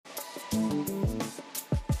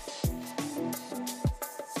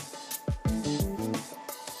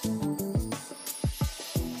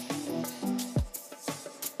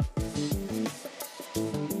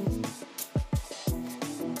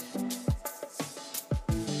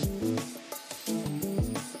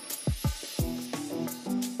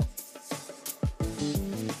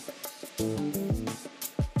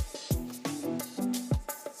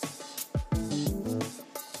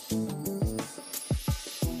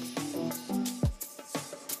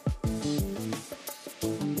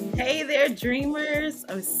Hey there, dreamers,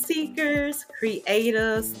 seekers,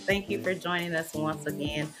 creatives. Thank you for joining us once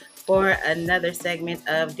again for another segment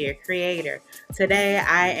of Dear Creator. Today,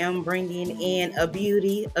 I am bringing in a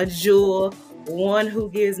beauty, a jewel, one who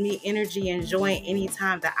gives me energy and joy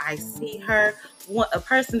anytime that I see her, a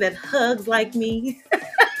person that hugs like me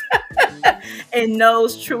and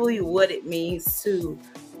knows truly what it means to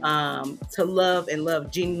love and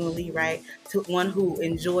love genuinely, right? To one who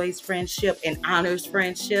enjoys friendship and honors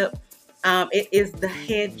friendship. It is the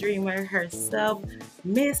head dreamer herself,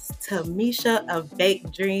 Miss Tamisha of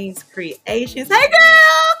Baked Dreams Creations. Hey,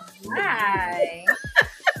 girl! Hi.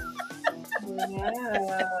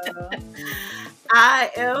 Wow.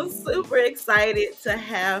 I am super excited to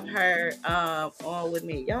have her on with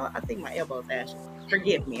me. Y'all, I think my elbow's ashy.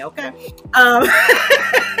 Forgive me, okay?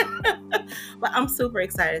 But I'm super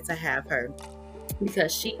excited to have her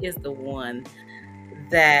because she is the one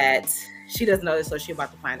that she doesn't know this, so she's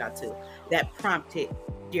about to find out too, that prompted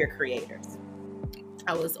Dear Creators.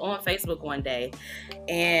 I was on Facebook one day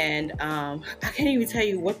and I can't even tell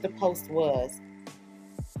you what the post was.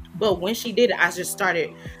 But when she did it, I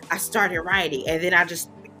started writing, and then I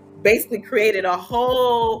just basically created a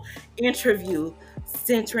whole interview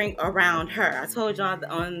centering around her. I told y'all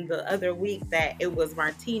on the other week that it was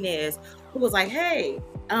Martinez who was like, "Hey,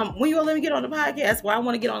 when you gonna let me get on the podcast?" Well, I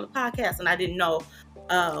want to get on the podcast, and I didn't know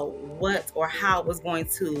what or how I was going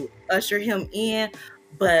to usher him in,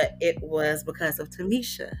 but it was because of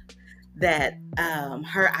Tamisha that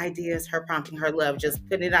her ideas, her prompting, her love, just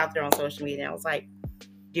putting it out there on social media. I was like,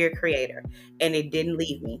 Dear Creator, and it didn't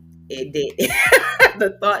leave me. It did.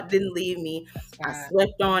 The thought didn't leave me. I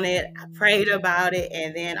slept on it. I prayed about it,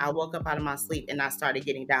 and then I woke up out of my sleep and I started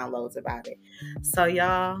getting downloads about it. So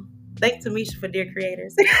y'all, thank Tamisha for Dear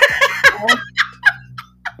Creators.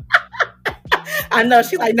 I know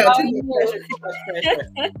she's like, no, too much pressure.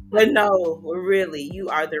 But no, really, you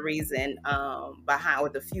are the reason behind, or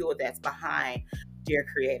the fuel that's behind Dear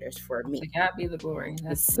Creators for me. To God be the glory.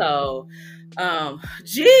 So,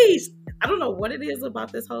 geez, I don't know what it is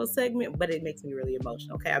about this whole segment, but it makes me really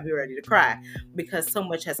emotional. Okay, I'll be ready to cry because so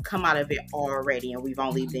much has come out of it already, and we've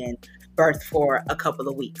only been birthed for a couple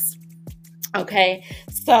of weeks. Okay,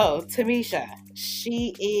 so Tamisha,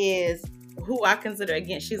 she is who I consider,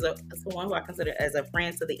 again, she's someone who I consider as a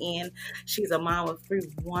friend to the end. She's a mom of 3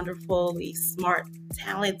 wonderfully smart,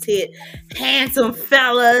 talented, handsome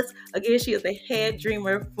fellas. Again, she is the head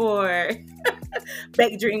dreamer for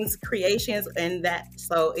Baked Dreams Creations, and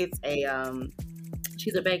so it's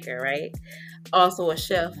she's a baker, right? Also a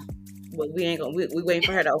chef. But we waiting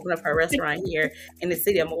for her to open up her restaurant here in the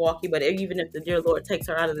city of Milwaukee. But even if the dear Lord takes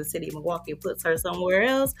her out of the city of Milwaukee and puts her somewhere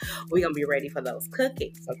else, we're going to be ready for those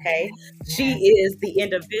cookies, okay? Yeah. She is the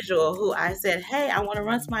individual who I said, hey, I want to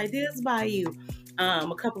run some ideas by you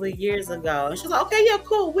a couple of years ago. And she's like, okay, yeah,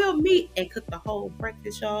 cool. We'll meet and cook the whole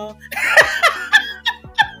breakfast, y'all.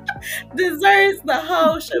 Desserts, the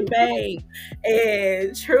whole shebang.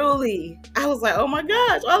 And truly, I was like, oh my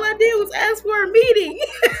gosh, all I did was ask for a meeting.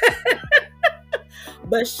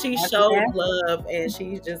 But she showed love, and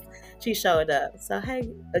she showed up. So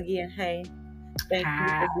hey, thank you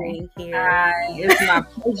for being here. Hi, it's my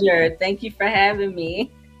pleasure. Thank you for having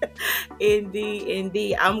me. Indeed.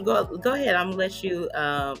 Go ahead. I'm gonna let you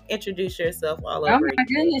introduce yourself all over. Oh my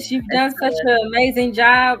goodness, you've done such an amazing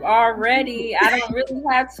job already. I don't really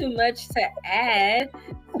have too much to add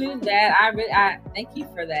to that. I thank you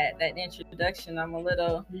for that introduction. I'm a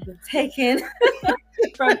little taken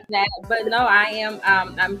from that, but no, I'm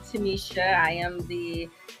Tamisha. I am the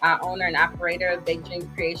owner and operator of Baked Dreams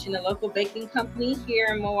Creation, a local baking company here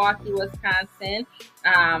in Milwaukee, Wisconsin.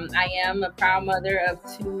 I am a proud mother of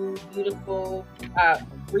 3 beautiful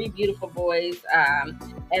boys,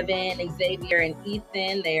 Evan, Xavier, and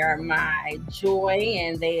Ethan. They are my joy,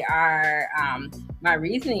 and they are my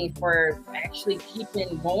reasoning for actually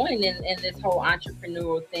keeping going in this whole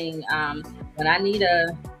entrepreneurial thing. When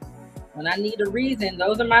I need a reason,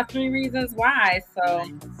 those are my 3 reasons why. So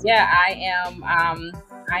yeah, I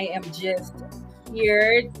am just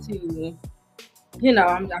here to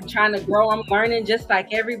I'm trying to grow. I'm learning just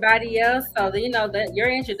like everybody else. So that your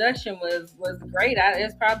introduction was great.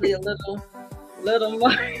 It's probably a little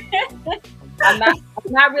more. I'm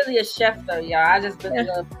not really a chef though, y'all. I just really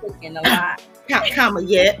love cooking a lot. Comma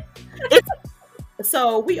yet.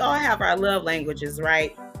 So we all have our love languages,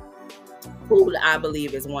 right? Food, I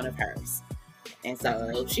believe, is one of hers. And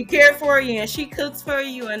so she cared for you and she cooks for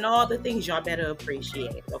you and all the things, y'all better appreciate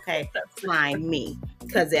it, okay? Find me,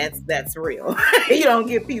 because that's real. You don't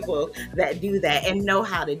get people that do that and know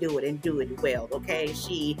how to do it and do it well, okay?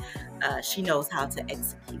 She knows how to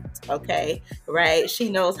execute, okay? Right? She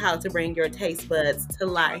knows how to bring your taste buds to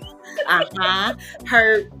life.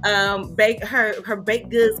 Her her baked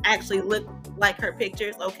goods actually look like her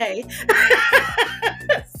pictures, okay?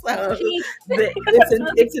 So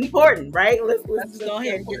it's important, right? Let's just go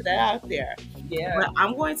ahead and get that out there. Yeah. But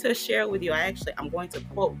I'm going to share with you. I'm going to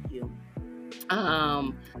quote you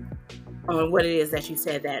on what it is that you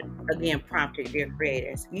said that again prompted your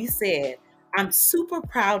creators. You said, "I'm super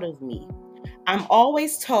proud of me. I'm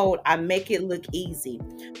always told I make it look easy,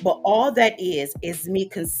 but all that is me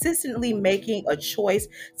consistently making a choice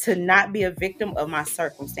to not be a victim of my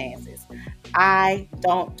circumstances. I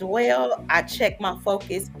don't dwell, I check my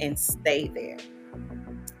focus and stay there."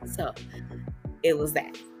 So it was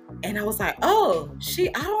that. And I was like, oh,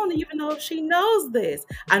 I don't even know if she knows this.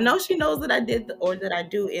 I know she knows that I did or that I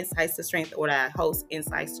do Insights to Strength or that I host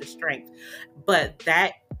Insights to Strength. But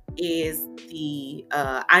that is the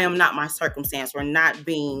I am not my circumstance, or not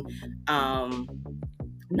being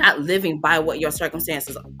not living by what your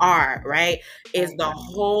circumstances are, right? Is the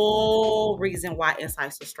whole reason why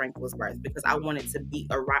Insights to Strength was birthed, because I wanted to be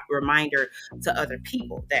a reminder to other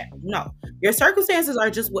people that no, your circumstances are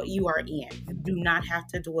just what you are in. You do not have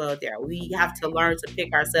to dwell there. We have to learn to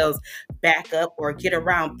pick ourselves back up or get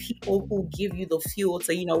around people who give you the fuel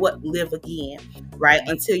to, live again, right?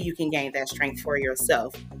 Until you can gain that strength for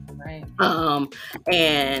yourself. Right.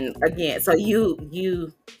 And again, so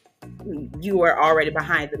you were already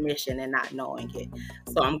behind the mission and not knowing it.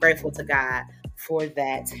 So I'm grateful to God for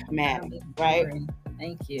that, Maddie, right?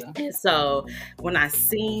 Thank you. And so when I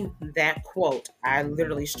seen that quote, I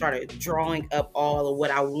literally started drawing up all of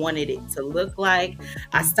what I wanted it to look like.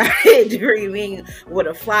 I started dreaming what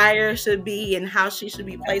a flyer should be and how she should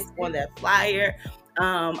be placed on that flyer.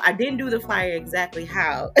 I didn't do the flyer exactly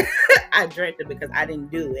how I dreamt it, because I didn't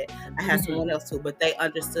do it. I had someone else to, but they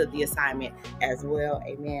understood the assignment as well.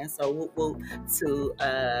 Amen. So whoop whoop to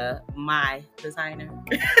my designer,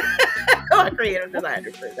 my creative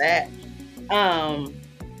designer for that.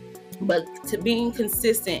 But to being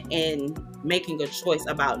consistent in making a choice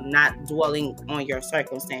about not dwelling on your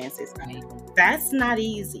circumstances, that's not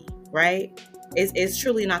easy, right? It's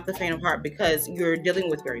truly not the faint of heart, because you're dealing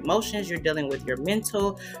with your emotions, you're dealing with your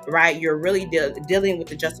mental, right? You're really dealing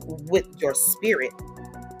with your spirit.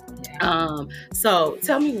 So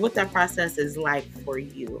tell me what that process is like for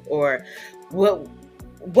you, or what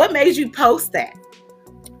made you post that?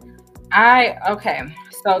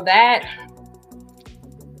 So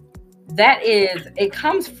that is, it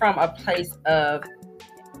comes from a place of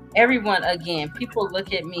everyone. Again, people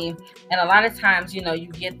look at me, and a lot of times, you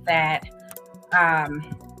get that,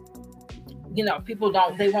 people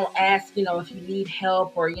they won't ask, if you need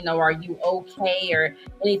help, or, are you okay, or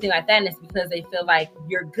anything like that. And it's because they feel like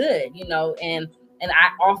you're good, and I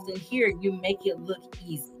often hear, you make it look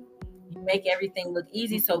easy. You make everything look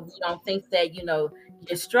easy, so we don't think that,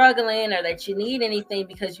 you're struggling or that you need anything,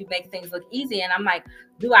 because you make things look easy. And I'm like,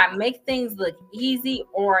 do I make things look easy,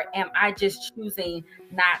 or am I just choosing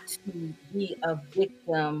not to be a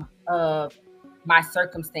victim of my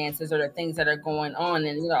circumstances or the things that are going on?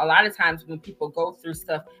 And a lot of times when people go through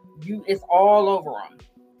stuff, it's all over them.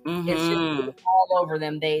 It's just all over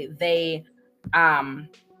them. They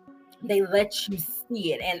let you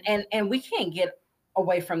see it, and we can't get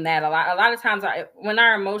away from that. A lot of times, when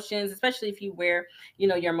our emotions, especially if you wear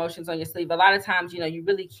your emotions on your sleeve, a lot of times you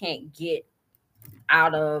really can't get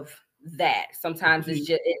out of that. Sometimes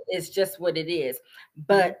it's just what it is.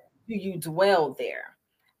 But do you dwell there?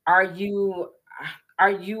 Are you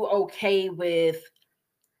okay with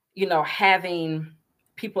having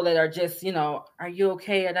people that are just are you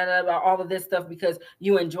okay, all of this stuff, because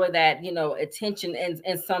you enjoy that attention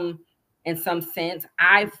in some sense.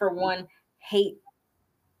 I, for one, hate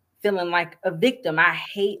feeling like a victim. I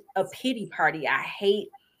hate a pity party. I hate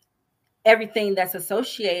everything that's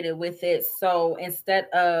associated with it. So instead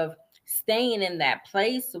of staying in that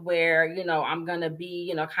place where I'm gonna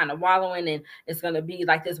be kind of wallowing, and it's gonna be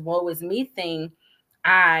like this woe is me thing,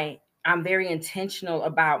 I'm very intentional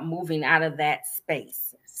about moving out of that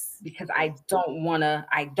space. because I don't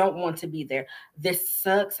want to be there. This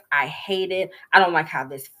sucks. I hate it. I don't like how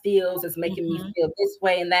this feels. It's making me feel this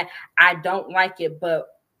way and that. I don't like it, but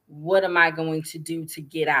what am I going to do to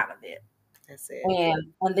get out of it? That's it.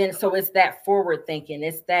 And then so it's that forward thinking.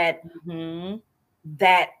 It's that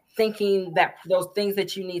that thinking that those things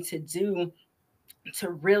that you need to do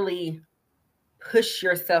to really push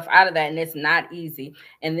yourself out of that, and it's not easy.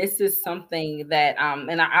 And this is something that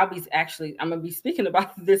and I'm gonna be speaking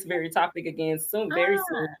about this very topic again soon, very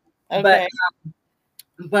soon. Okay.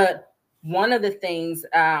 But one of the things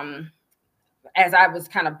as I was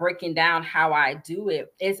kind of breaking down how I do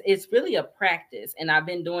it, it's really a practice, and I've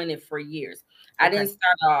been doing it for years. I didn't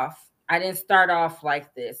start off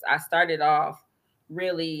like this. I started off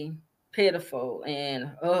really pitiful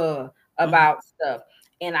and about stuff.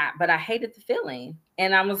 But I hated the feeling.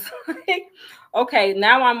 And I was like, okay,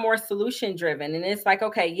 now I'm more solution driven. And it's like,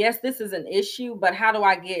 okay, yes, this is an issue, but how do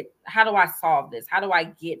I solve this? How do I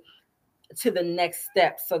get to the next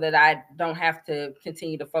step so that I don't have to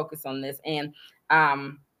continue to focus on this? And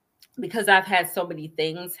because I've had so many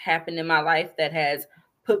things happen in my life that has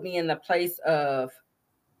put me in the place of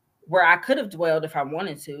where I could have dwelled if I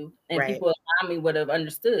wanted to, and people around me would have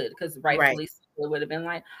understood, because rightfully it would have been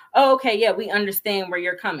like, oh, okay, yeah, we understand where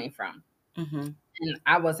you're coming from. And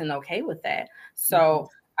I wasn't okay with that. So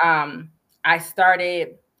I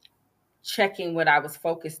started checking what I was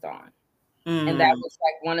focused on. And that was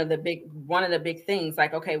like one of the big things.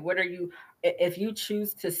 Like, okay, if you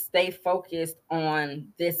choose to stay focused on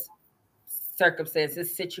this circumstance,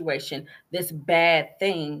 this situation, this bad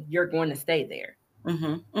thing, you're going to stay there.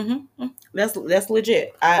 That's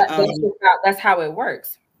legit. That's how it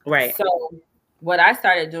works. Right. So what I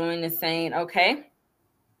started doing is saying, okay,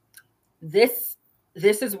 this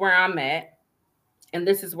is where I'm at, and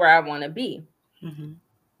this is where I want to be.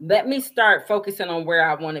 Let me start focusing on where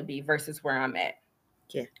I want to be versus where I'm at.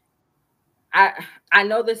 Yeah. I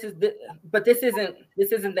know but this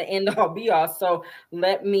isn't the end all be all. So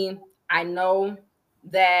I know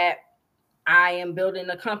that I am building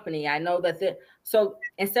a company. I know that so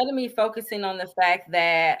instead of me focusing on the fact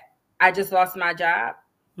that I just lost my job,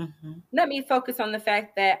 let me focus on the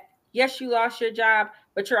fact that, yes, you lost your job,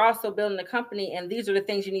 but you're also building a company, and these are the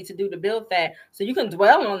things you need to do to build that. So you can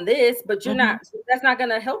dwell on this, but that's not going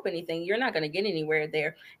to help anything. You're not going to get anywhere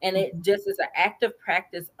there. And it just is an active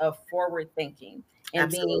practice of forward thinking and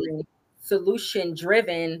being solution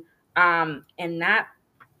driven, and not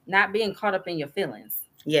being caught up in your feelings.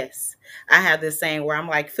 Yes. I have this saying where I'm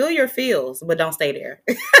like, feel your feels, but don't stay there.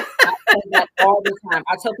 I say that all the time.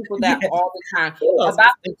 I tell people that all the time.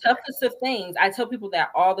 About the toughest of things, I tell people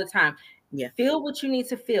that all the time. Yeah. Feel what you need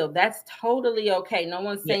to feel. That's totally okay. No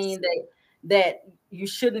one's saying that you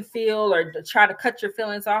shouldn't feel or try to cut your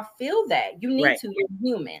feelings off. Feel that. You need to. You're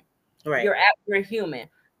human. Right. You're human.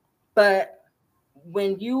 But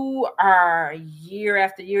when you are year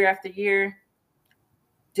after year after year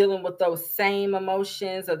dealing with those same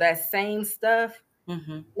emotions or that same stuff,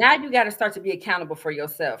 now you got to start to be accountable for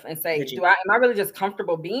yourself and say, am I really just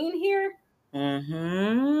comfortable being here?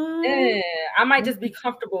 Yeah, I might just be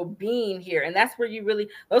comfortable being here. And that's where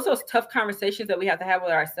those tough conversations that we have to have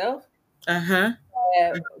with ourselves.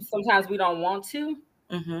 Sometimes we don't want to.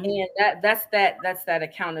 And that's that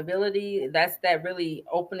accountability. That's that really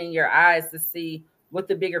opening your eyes to see what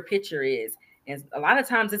the bigger picture is. And a lot of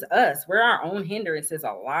times it's us. We're our own hindrances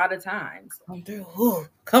a lot of times.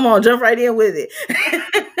 Come on, jump right in with it.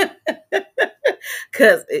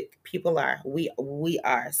 Because people are. We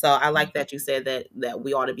are. So I like that you said that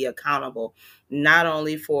we ought to be accountable, not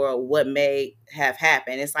only for what may have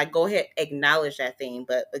happened. It's like, go ahead, acknowledge that thing.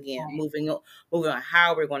 But again, moving on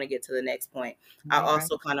how we're going to get to the next point. I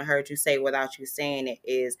also kind of heard you say, without you saying it,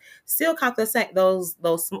 is still count those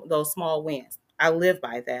small wins. I live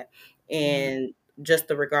by that. And just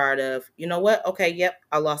the regard of, you know what? Okay, yep,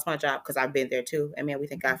 I lost my job, because I've been there too. And man, we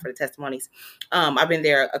thank God for the testimonies. I've been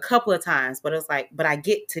there a couple of times, but it's like, but I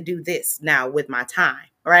get to do this now with my time,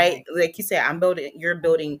 right? Like you said, you're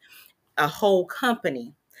building a whole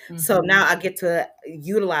company. So now I get to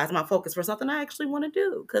utilize my focus for something I actually want to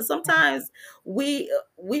do. Because sometimes we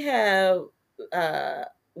have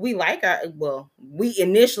we like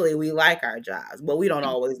we like our jobs, but we don't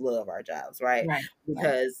always love our jobs, right?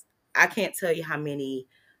 Because I can't tell you how many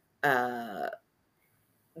jobs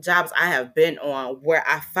I have been on where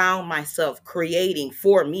I found myself creating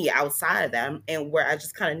for me outside of them, and where I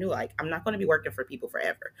just kind of knew, like, I'm not going to be working for people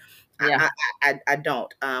forever. I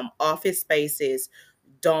don't. Office spaces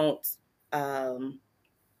don't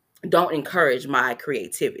don't encourage my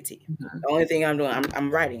creativity. Mm-hmm. The only thing I'm doing,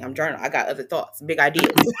 I'm writing, I'm journaling. I got other thoughts, big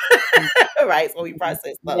ideas, right? So we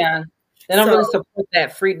process those. Yeah, they don't So, really support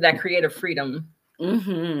that creative freedom.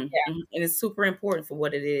 and it's super important for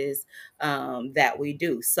what it is that we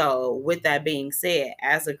do. So, with that being said,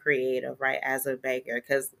 as a creative, right, as a baker,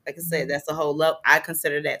 because like I said, Mhm. that's a whole love. I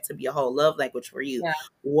consider that to be a whole love language for you. Yeah.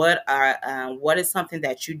 What is something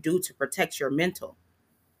that you do to protect your mental?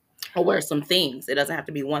 Or what are some things? It doesn't have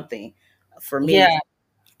to be one thing. For me, Yeah.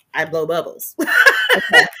 I blow bubbles.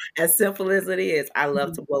 Okay. As simple as it is, I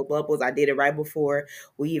love Mhm. to blow bubbles. I did it right before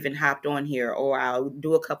we even hopped on here, or I'll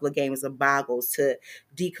do a couple of games of boggles to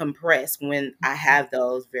decompress when I have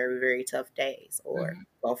those very, very tough days, or Mhm.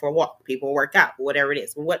 go for a walk. People work out, whatever it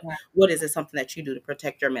is. Yeah. What is it something that you do to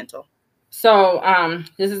protect your mental? So,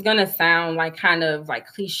 this is gonna sound like kind of like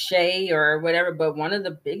cliche or whatever, but one of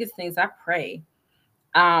the biggest things I pray.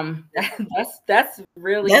 That's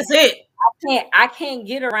really That's it. I can't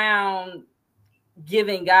get around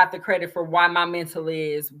giving God the credit for why my mental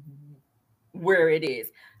is where it is.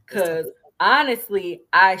 It's Because totally honestly,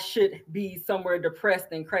 I should be somewhere depressed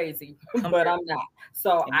and crazy, come but through. I'm not.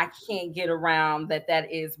 So Come I can't get around that.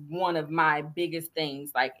 That is one of my biggest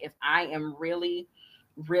things. Like if I am really,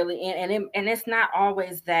 really in, and it's not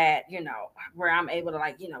always that, where I'm able to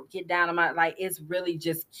like, get down on my, like, it's really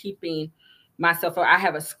just keeping myself. I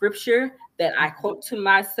have a scripture that I through. quote to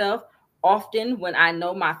myself often when I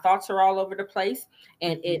know my thoughts are all over the place,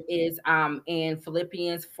 and Mhm. it is in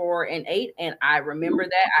Philippians 4:8. And I remember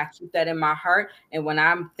that. I keep that in my heart. And when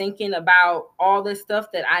I'm thinking about all this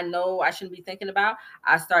stuff that I know I shouldn't be thinking about,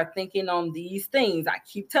 I start thinking on these things. I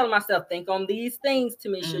keep telling myself, think on these things to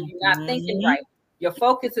make sure you're not thinking Mhm. right. Your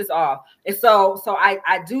focus is off. And so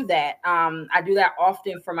I do that. I do that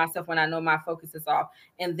often for myself when I know my focus is off.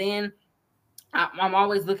 And then I'm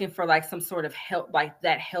always looking for like some sort of help, like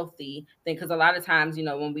that healthy thing. Cause a lot of times,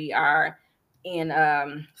 when we are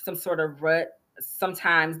in some sort of rut,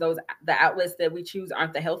 sometimes the outlets that we choose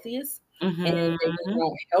aren't the healthiest, and they really Mhm.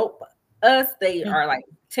 won't help us. They are like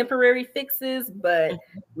temporary fixes, but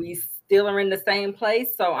we still are in the same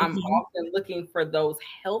place. So I'm Mhm. often looking for those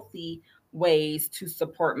healthy ways to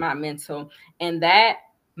support my mental. And that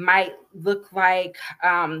might look like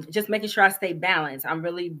just making sure I stay balanced. I'm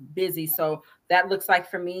really busy. So that looks like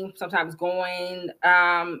for me sometimes going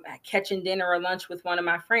catching dinner or lunch with one of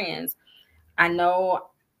my friends. I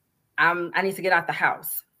know I need to get out the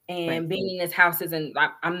house, Right. and being in this house isn't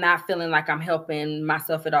like, I'm not feeling like I'm helping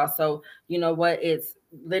myself at all. So you know what, it's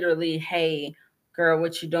literally, hey girl,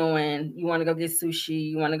 what you doing? You want to go get sushi?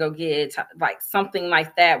 You want to go get like something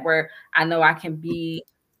like that, where I know I can be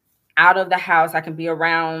out of the house, I can be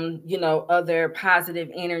around other positive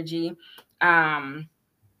energy. um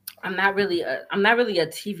I'm not really a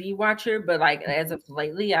TV watcher, but like as of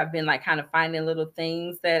lately, I've been like kind of finding little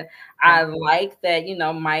things that I Okay. like that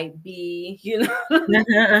might be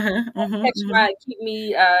Mhm. Mhm. keep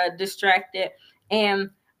me distracted.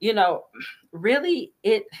 And you know really,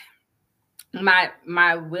 it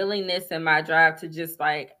my willingness and my drive to just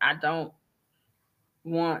like, I don't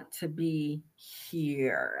want to be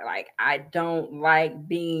here. Like I don't like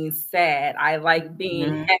being sad. I like being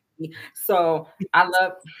Mhm. happy. So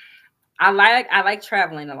I like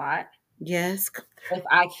traveling a lot. Yes. If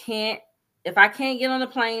I can't if I can't get on the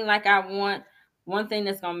plane like I want, one thing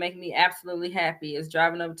that's gonna make me absolutely happy is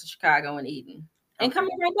driving over to Chicago and eating and Okay.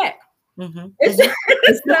 coming right back. Mhm. It's Mhm. it's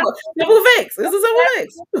It's not simple. Simple fix. It's a simple that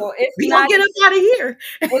fix. simple. It's We gonna not get up out of here.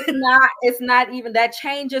 it's not even that.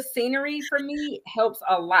 Change of scenery for me helps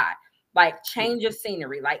a lot. Like change of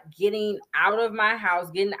scenery, like getting out of my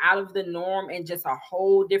house, getting out of the norm, and just a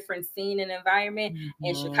whole different scene and environment.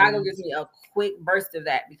 And Chicago Mhm. gives me a quick burst of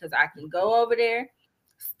that because I can go over there,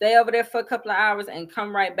 stay over there for a couple of hours, and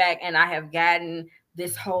come right back. And I have gotten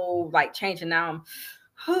this whole like change. And now I'm,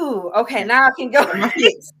 whew, okay, now I can go. Got my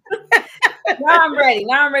fix.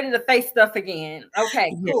 Now I'm ready to face stuff again.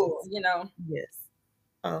 Okay, cool. Yes. Yes.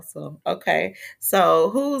 Awesome. Okay.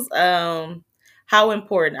 How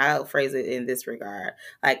important, I'll phrase it in this regard.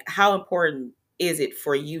 Like how important is it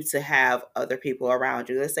for you to have other people around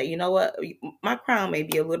you? Let's say, you know what, my crown may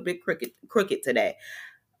be a little bit crooked today.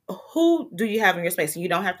 Who do you have in your space? And you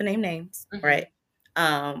don't have to name names, right?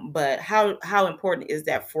 Mhm. But how important is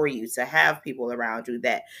that for you to have people around you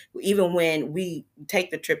that even when we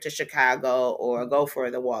take the trip to Chicago or go for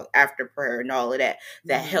the walk after prayer and all of that,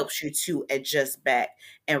 that Mhm. helps you to adjust back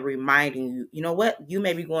and reminding you, you know what, you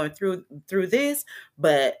may be going through this,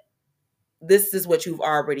 but this is what you've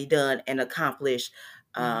already done and accomplished.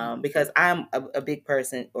 Mhm. Because I'm a big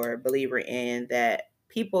person or a believer in that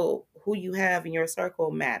people who you have in your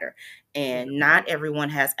circle matter. And not everyone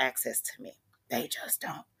has access to me. They just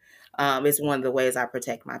don't. It's one of the ways I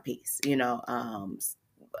protect my peace, you know.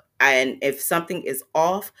 And if something is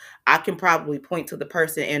off, I can probably point to the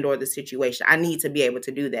person and or the situation. I need to be able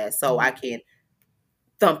to do that so I can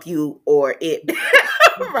thump you or it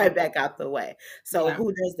right back out the way. So Yeah.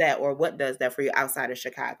 who does that or what does that for you outside of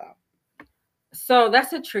Chicago? So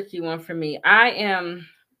that's a tricky one for me. I am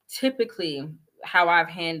typically, how I've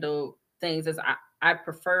handled things is I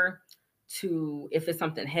prefer to, if it's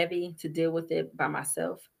something heavy, to deal with it by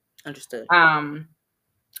myself. Understood.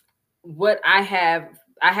 What I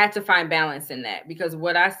had to find balance in that, because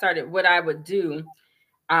what I would do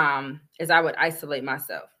is I would isolate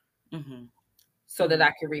myself so that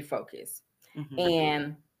I could refocus.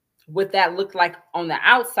 And what that looked like on the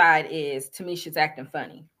outside is, to me, she's acting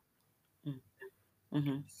funny.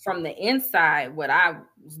 From the inside, what I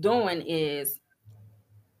was doing is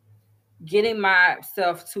getting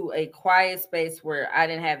myself to a quiet space where I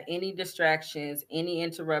didn't have any distractions, any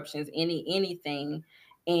interruptions, anything,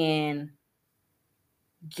 and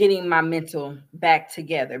getting my mental back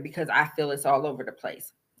together, because I feel it's all over the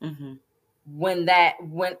place. When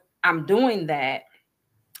I'm doing that,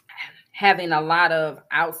 having a lot of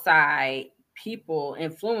outside people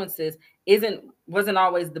influences wasn't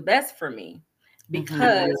always the best for me,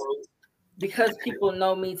 because people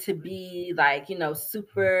know me to be like,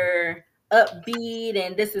 super upbeat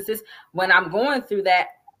and this is this. When I'm going through that,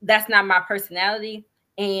 that's not my personality,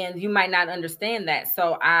 and you might not understand that.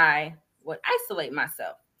 So I would isolate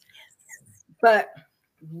myself. But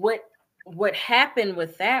what happened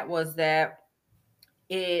with that was that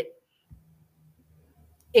it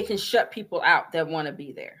can shut people out that want to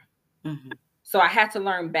be there. So I had to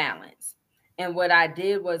learn balance. And what I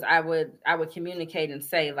did was I would communicate and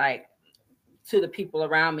say, like, to the people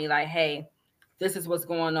around me, like, hey, this is what's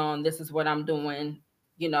going on. This is what I'm doing.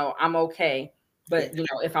 I'm okay. But,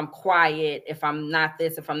 if I'm quiet, if I'm not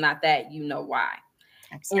this, if I'm not that, you know why.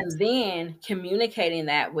 And then communicating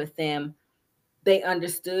that with them, they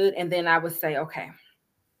understood. And then I would say, okay,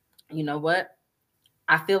 you know what?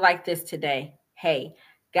 I feel like this today. Hey,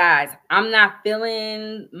 guys, I'm not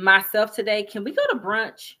feeling myself today. Can we go to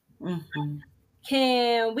brunch?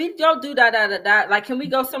 Can we go do that? Like, can we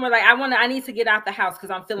go somewhere? Like, I need to get out the house because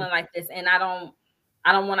I'm feeling like this, and I don't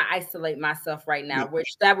want to isolate myself right now,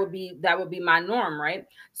 which that would be my norm, right?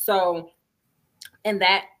 So, and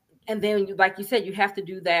then, like you said, you have to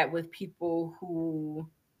do that with people who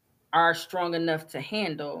are strong enough to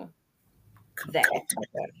handle that,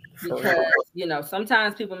 because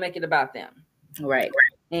sometimes people make it about them, right?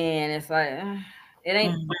 And it's like it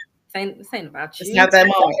ain't. This ain't about you. It's not that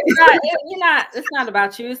moment. It's not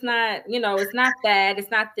about you. It's not, it's not that. It's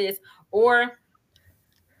not this. Or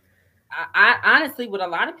I honestly, what a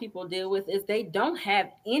lot of people deal with is they don't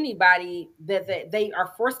have anybody that they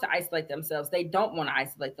are forced to isolate themselves. They don't want to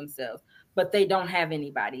isolate themselves, but they don't have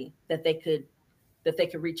anybody that they could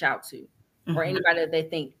reach out to, or anybody that they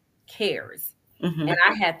think cares. And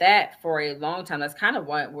I had that for a long time. That's kind of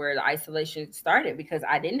where the isolation started, because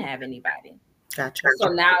I didn't have anybody. Gotcha. So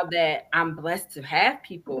now that I'm blessed to have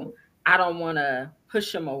people, I don't want to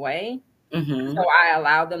push them away. So I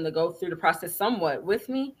allow them to go through the process somewhat with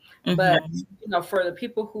me. But, for the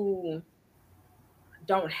people who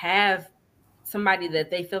don't have somebody that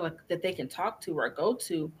they feel like that they can talk to or go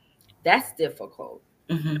to, that's difficult.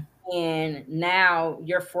 And now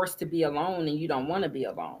you're forced to be alone, and you don't want to be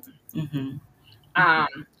alone.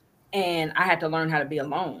 And I had to learn how to be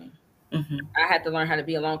alone. I had to learn how to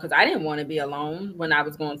be alone, because I didn't want to be alone when I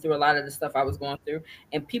was going through a lot of the stuff I was going through,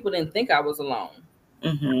 and people didn't think I was alone.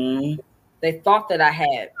 They thought that I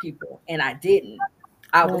had people, and I didn't.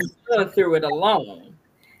 I was going through it alone,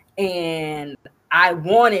 and I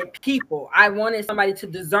wanted people. I wanted somebody to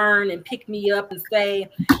discern and pick me up and say,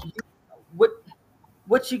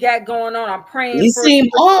 "What you got going on? I'm praying you for seem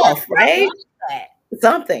you." off, right?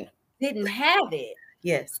 Something didn't have it.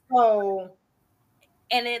 Yes. So.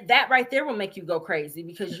 And that right there will make you go crazy,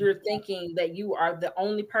 because you're thinking that you are the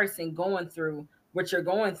only person going through what you're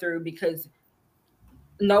going through, because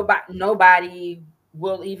nobody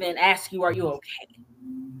will even ask you, "Are you okay?"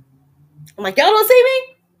 I'm like, y'all don't see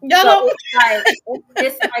me? Y'all don't.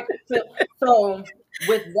 It's like so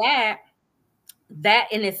with that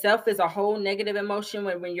in itself is a whole negative emotion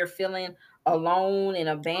when you're feeling alone and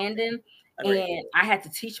abandoned. And I had to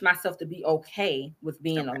teach myself to be okay with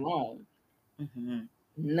being alone.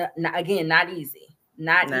 Again, not easy,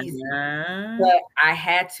 but I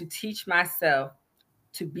had to teach myself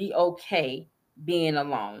to be okay being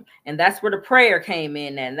alone. And that's where the prayer came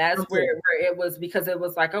in. And that's where it was, because it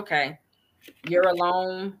was like, okay, you're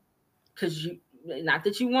alone. because you, not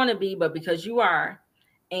that you want to be, but because you are.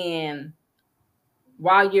 And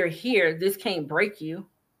while you're here, this can't break you.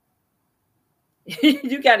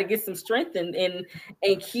 You got to get some strength and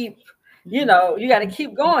keep, you know, you got to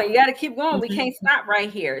keep going. You got to keep going. We can't stop right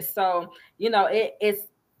here. So, you know,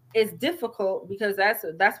 it's difficult because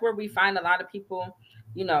that's where we find a lot of people,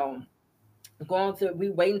 you know, going through. We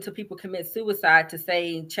wait until people commit suicide to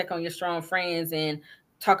say check on your strong friends and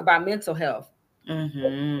talk about mental health.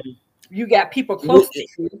 You got people close to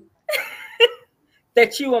you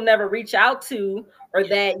that you will never reach out to, or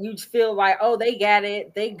that you feel like, oh, they got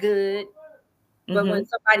it, they good. But when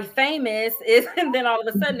somebody famous is, and then all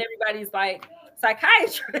of a sudden everybody's like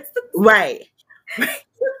psychiatrist. Right.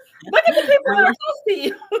 Look at the people that are close to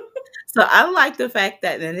you. So I like the fact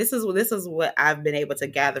that, and this is what I've been able to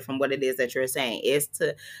gather from what it is that you're saying, is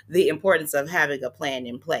to the importance of having a plan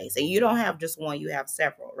in place. And you don't have just one, you have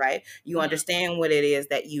several, right? You understand what it is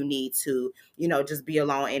that you need to, you know, just be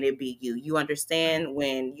alone and it be you. You understand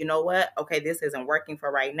when, you know what, okay, this isn't working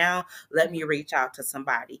for right now. Let me reach out to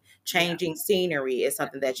somebody. Changing scenery is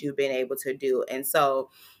something that you've been able to do. And so,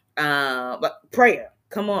 but prayer,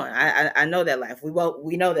 come on. I know that life. We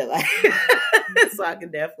know that life. So I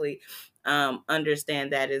can definitely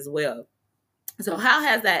understand that as well. So how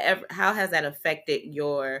has that affected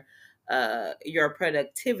your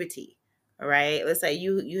productivity? All right. Let's say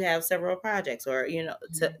you have several projects, or you know,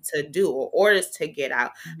 to do, or orders to get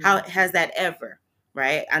out. How has that ever?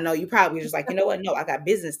 Right. I know you probably just like, you know what? No, I got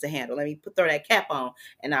business to handle. Let me throw that cap on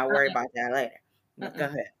and I'll worry about that later. Go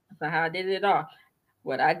ahead. That's how I did it all.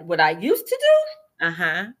 What I used to do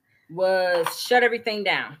was shut everything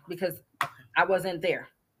down because I wasn't there.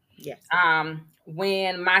 Yes.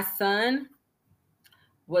 When my son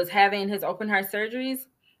was having his open heart surgeries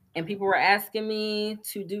and people were asking me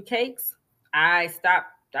to do cakes, I stopped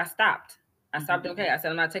doing cakes. I said,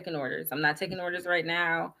 I'm not taking orders. I'm not taking orders right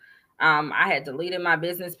now. I had deleted my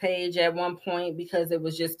business page at one point because it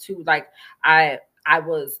was just too, like, I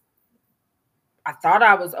thought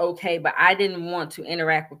I was okay, but I didn't want to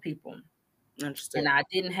interact with people. Understood. And I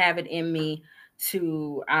didn't have it in me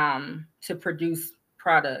to produce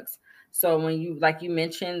products. So when you, like you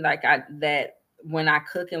mentioned, like that when I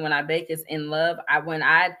cook and when I bake is in love. When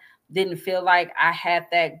I didn't feel like I had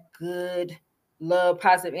that good love,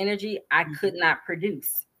 positive energy, I could not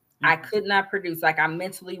produce. I could not produce. Like I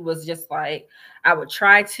mentally was just like, I would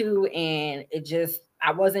try to, and it just,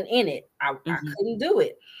 I wasn't in it. I couldn't do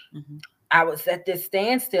it. I was at this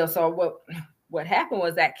standstill. So what happened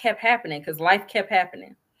was that kept happening because life kept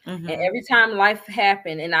happening. And every time life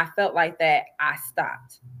happened and I felt like that, I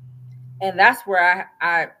stopped. And that's where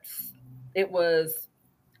it was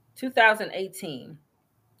 2018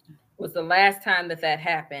 was the last time that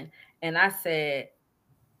happened. And I said,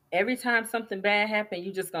 every time something bad happened,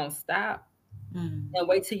 you just gonna stop and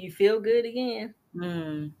wait till you feel good again.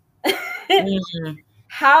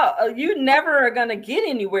 How you never are gonna get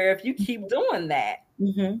anywhere if you keep doing that.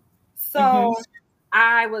 So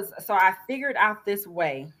I figured out this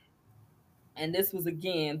way. And this was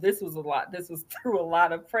a lot. This was through a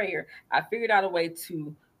lot of prayer. I figured out a way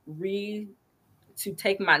to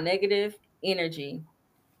take my negative energy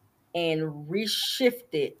and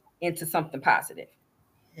reshift it into something positive.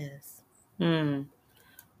 Yes.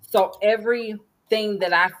 So everything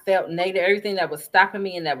that I felt negative, everything that was stopping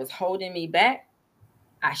me and that was holding me back,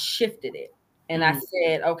 I shifted it. And I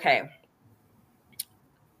said, okay,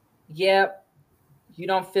 yep, you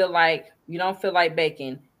don't feel like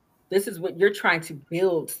baking. This is what you're trying to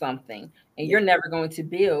build something, and you're never going to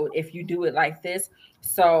build if you do it like this.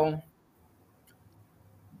 So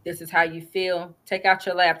this is how you feel. Take out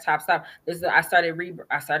your laptop. Stop. I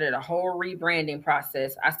started a whole rebranding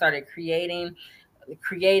process. I started creating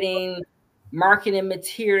marketing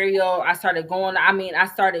material. I started going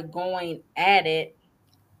at it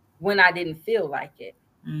when I didn't feel like it.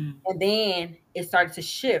 And then it started to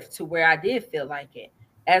shift to where I did feel like it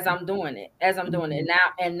as I'm doing it.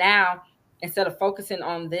 Now, instead of focusing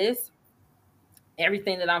on this,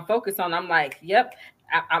 everything that I'm focused on, I'm like, yep,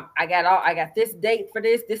 I got this date for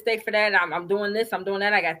this date for that. I'm doing this, I'm doing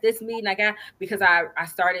that. I got this meeting, because I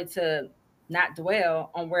started to not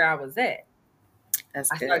dwell on where I was at. I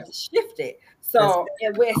started to shift it. So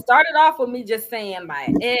it started off with me just saying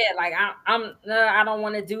like, I don't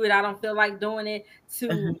want to do it. I don't feel like doing it,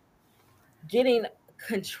 to getting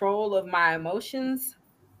control of my emotions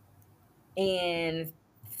and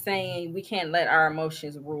saying we can't let our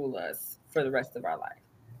emotions rule us for the rest of our life.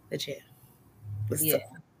 Legit.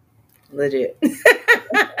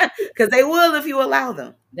 Because they will if you allow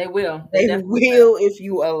them. They will. They Definitely will if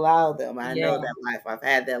you allow them. I know Yeah. that life. I've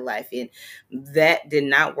had that life, and that did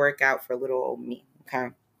not work out for little old me. Okay.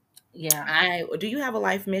 Yeah. Do you have a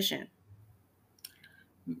life mission?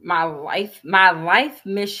 My life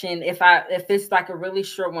mission, if it's like a really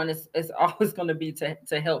short one, it's always going to be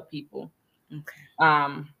to help people. Okay.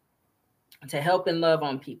 To help and love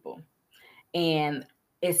on people. And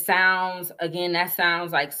it sounds, again, that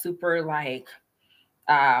sounds like super like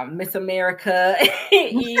Miss America. but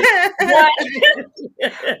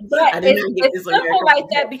I did not get it's this simple American like football.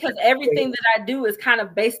 that because everything that I do is kind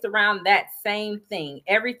of based around that same thing.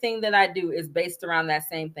 Everything that I do is based around that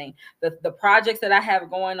same thing. The projects that I have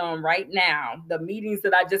going on right now, the meetings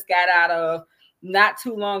that I just got out of not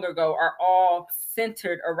too long ago are all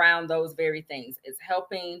centered around those very things. It's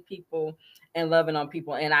helping people and loving on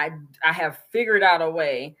people. And I have figured out a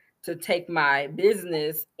way to take my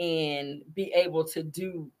business and be able to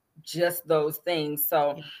do just those things.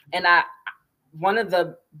 So, and one of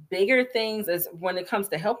the bigger things is when it comes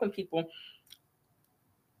to helping people,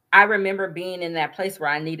 I remember being in that place where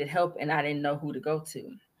I needed help and I didn't know who to go to.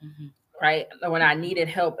 Mm-hmm. Right? When I needed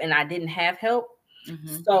help and I didn't have help.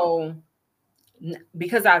 Mm-hmm. So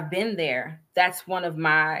because I've been there, that's one of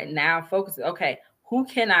my now focuses. Okay, who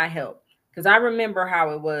can I help? Because I remember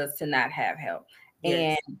how it was to not have help.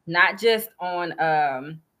 Yes. And not just on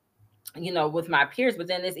with my peers, but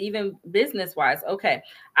then it's even business wise. Okay.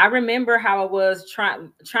 I remember how it was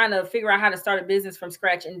trying to figure out how to start a business from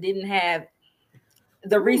scratch and didn't have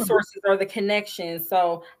the resources or the connections.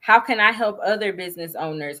 So how can I help other business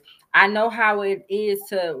owners? I know how it is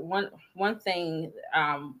to one thing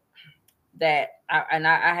that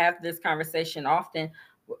I have this conversation often.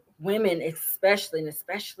 Women,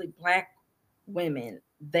 especially Black women,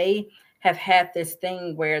 they have had this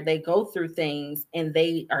thing where they go through things and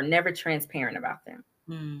they are never transparent about them.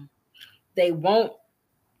 Mm. They won't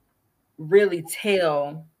really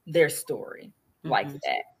tell their story like that.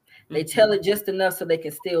 Mm-hmm. They tell it just enough so they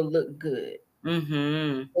can still look good.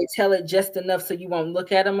 Mm-hmm. They tell it just enough so you won't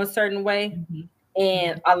look at them a certain way. Mm-hmm.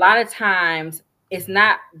 And a lot of times it's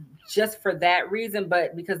not just for that reason,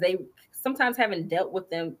 but because they sometimes haven't dealt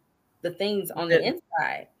with the things on the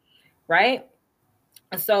inside, right?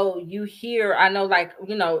 So you hear, I know, like,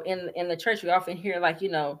 in the church, we often hear like,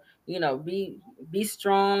 be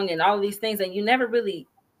strong and all of these things. And you never really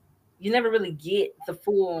get the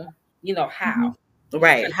full, how.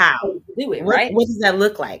 Right. How to do it, right? What does that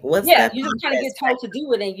look like? You just kind of get told to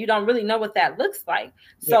do it and you don't really know what that looks like.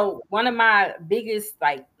 So one of my biggest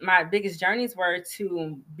journeys were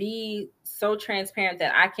to be so transparent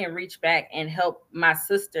that I can reach back and help my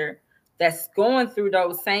sister that's going through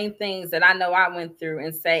those same things that I know I went through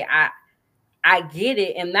and say, I get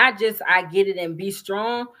it. And not just I get it and be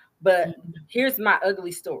strong, but here's my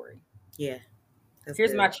ugly story. Yeah.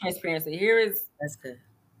 Here's my transparency. That's good.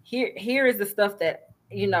 Here is the stuff that,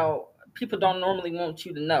 people don't normally want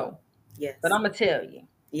you to know. Yes. But I'm going to tell you.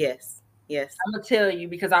 Yes. I'm going to tell you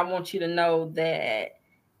because I want you to know that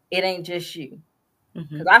it ain't just you.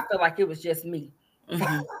 Because I feel like it was just me.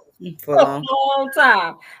 For a long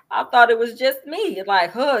time. I thought it was just me.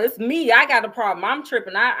 Like, it's me. I got a problem. I'm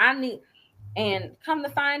tripping. I need, and come to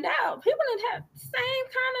find out, people didn't have the same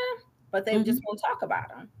kind of, but they just won't talk about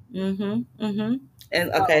them.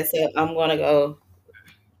 And okay, so I'm gonna go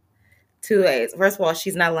 2 ways. First of all,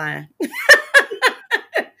 she's not lying.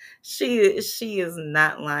 She is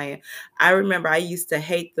not lying. I remember I used to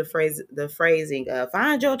hate the phrasing of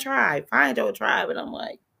find your tribe, and I'm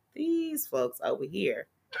like, these folks over here.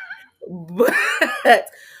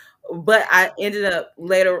 But I ended up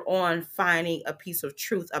later on finding a piece of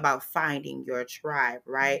truth about finding your tribe,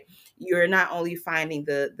 right? You're not only finding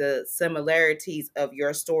the similarities of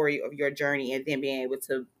your story, of your journey, and then being able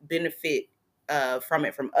to benefit from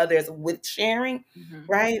it from others with sharing,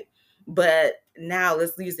 right? But now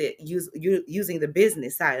let's using the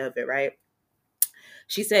business side of it, right?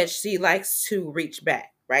 She said she likes to reach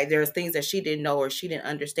back, right? There's things that she didn't know or she didn't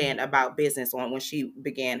understand about business when she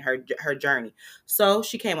began her journey. So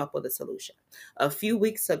she came up with a solution. A few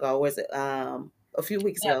weeks ago, last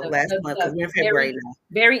month, because we're in February now.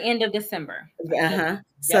 Very end of December.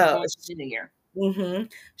 So the year.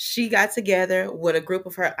 She got together with a group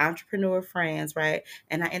of her entrepreneur friends, right?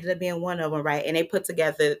 And I ended up being one of them, right? And they put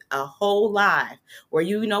together a whole live where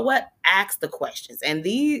ask the questions. And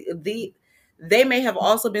they may have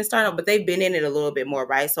also been started, but they've been in it a little bit more,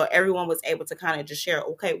 right? So everyone was able to kind of just share,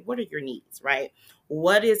 okay, what are your needs, right?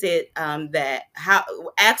 What is it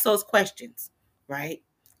ask those questions, right?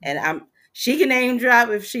 And She can name drop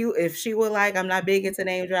if she would like. I'm not big into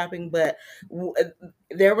name dropping, but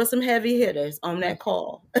there were some heavy hitters on that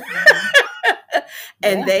call.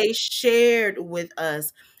 And they shared with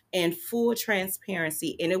us in full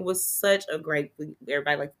transparency, and it was such a great,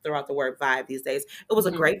 everybody like to throw out the word vibe these days. It was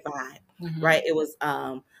a great vibe, right? It was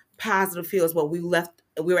positive feels, but we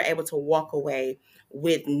were able to walk away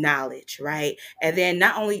with knowledge, right? And then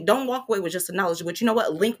not only don't walk away with just the knowledge, but you know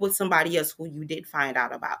what, link with somebody else who you did find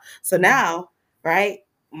out about. So now, right,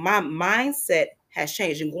 my mindset has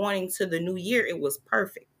changed, and going into the new year, it was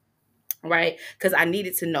perfect, right? Because I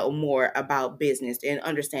needed to know more about business and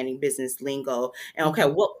understanding business lingo, and okay,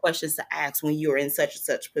 what questions to ask when you're in such and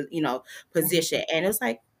such, position. And it's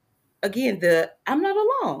like, again, I'm not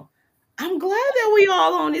alone. I'm glad that we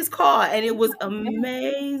all on this call, and it was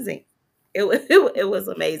amazing. It was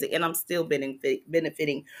amazing, and I'm still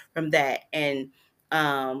benefiting from that. And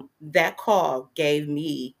that call gave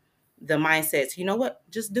me the mindset. You know what?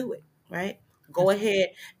 Just do it, right? Go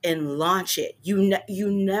ahead and launch it. You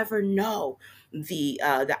never know the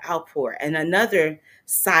outpour. And another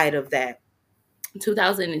side of that,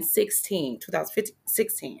 2016,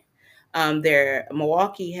 there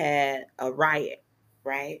Milwaukee had a riot,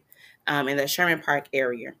 right, in the Sherman Park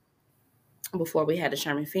area before we had the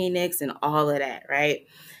Sherman Phoenix and all of that, right?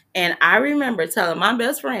 And I remember telling my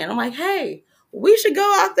best friend, I'm like, hey, we should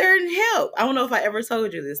go out there and help. I don't know if I ever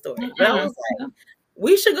told you this story, but I was like,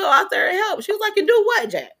 we should go out there and help. She was like, and do what,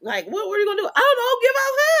 Jack? Like, what are you gonna do? I don't know, give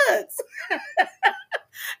out hugs.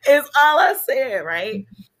 It's all I said, right?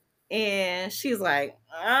 And she's like,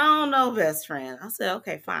 I don't know, best friend. I said,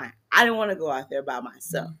 okay, fine. I didn't want to go out there by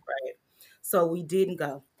myself, right? So we didn't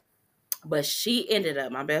go. But she ended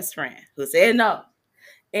up, my best friend, who said no,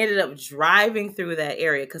 ended up driving through that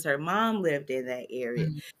area because her mom lived in that area.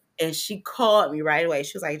 And she called me right away.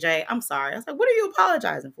 She was like, Jay, I'm sorry. I was like, what are you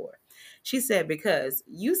apologizing for? She said, because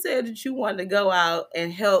you said that you wanted to go out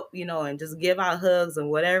and help, and just give out hugs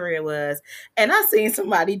and whatever it was. And I seen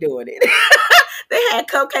somebody doing it. They had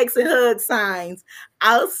cupcakes and hug signs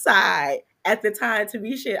outside at the time. To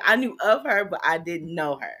be sure, I knew of her, but I didn't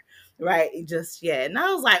know her, right? Just yet. And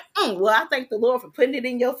I was like, well, I thank the Lord for putting it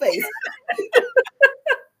in your face.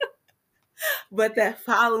 But that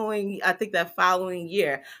following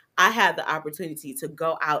year, I had the opportunity to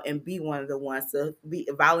go out and be one of the ones to be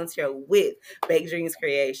volunteer with Baked Dreams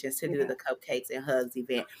Creations to do the cupcakes and hugs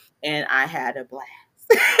event, and I had a blast.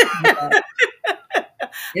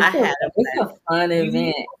 It's a fun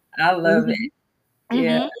event. I love it.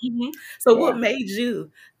 Yeah. So what made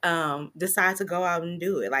you decide to go out and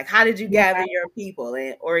do it? Like, how did you gather your people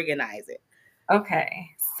and organize it? Okay.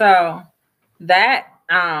 So that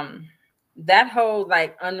whole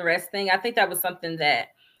like unrest thing, I think that was something that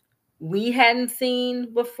we hadn't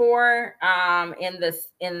seen before in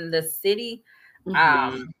the city.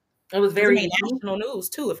 It was very national news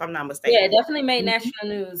too, if I'm not mistaken. Yeah, it definitely made national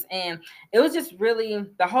news. And it was just really,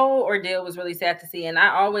 the whole ordeal was really sad to see. And I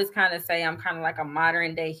always kind of say I'm kind of like a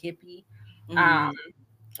modern day hippie.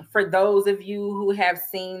 For those of you who have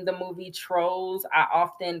seen the movie Trolls, I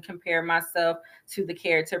often compare myself to the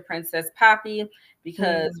character Princess Poppy,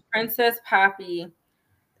 because Princess Poppy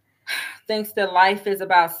thinks that life is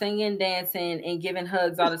about singing, dancing, and giving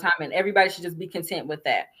hugs all the time. And everybody should just be content with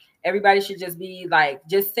that. Everybody should just be like,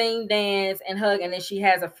 just sing, dance, and hug. And then she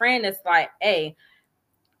has a friend that's like, hey,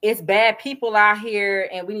 it's bad people out here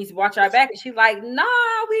and we need to watch our back. And she's like, nah,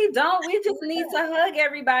 we don't. We just need to hug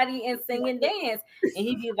everybody and sing and dance. And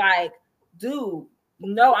he'd be like, dude,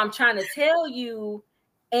 no, I'm trying to tell you.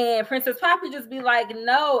 And Princess Poppy just be like,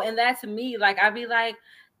 no. And that's me. Like, I'd be like,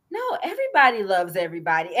 no, everybody loves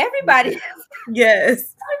everybody. Everybody.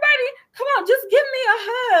 Yes. Everybody, come on, just give me a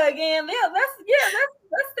hug. And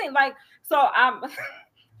let's think. Like, so I've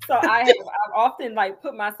often like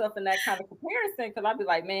put myself in that kind of comparison, because I'd be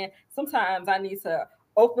like, man, sometimes I need to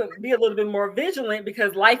be a little bit more vigilant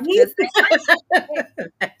because life just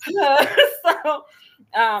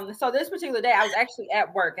so this particular day I was actually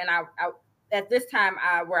at work, and I at this time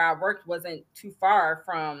where I worked wasn't too far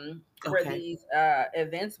from where these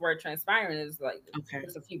events were transpiring. It was like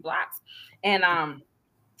just a few blocks. And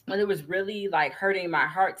it was really like hurting my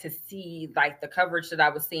heart to see like the coverage that I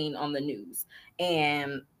was seeing on the news.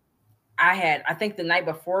 And I think the night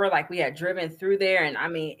before, like we had driven through there, and I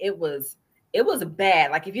mean, it was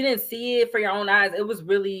bad. Like if you didn't see it for your own eyes, it was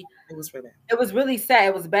really sad.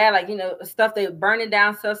 It was bad. Like, stuff, they were burning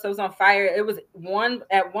down stuff. So it was on fire. It was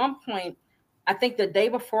at one point, I think the day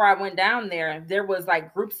before I went down there was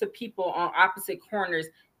like groups of people on opposite corners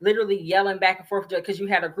literally yelling back and forth, because you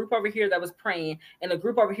had a group over here that was praying and a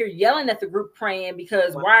group over here yelling at the group praying,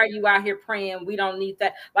 because why are you out here praying? We don't need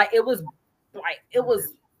that. Like it was like it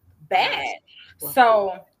was bad. Wow.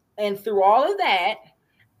 So, and through all of that,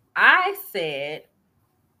 I said,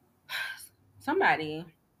 somebody,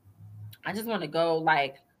 I just want to go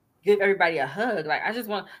like give everybody a hug. Like I just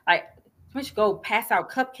want like we should go pass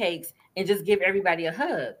out cupcakes and just give everybody a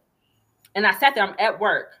hug. And I sat there, I'm at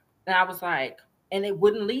work, and I was like, and it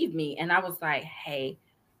wouldn't leave me. And I was like, hey,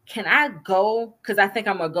 can I go? Because I think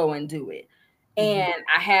I'm gonna go and do it. And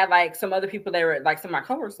I had like some other people, they were like some of my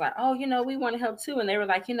coworkers, like, oh, we want to help too. And they were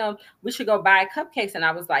like, we should go buy cupcakes. And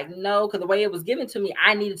I was like, no, because the way it was given to me,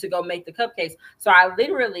 I needed to go make the cupcakes. So I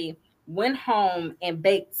literally went home and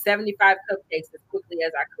baked 75 cupcakes as quickly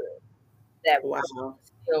as I could. That Wow. was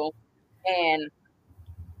still, and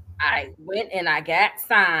I went and I got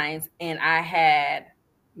signs, and I had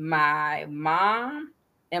my mom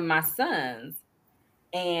and my sons,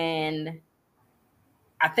 and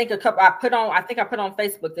I think I put on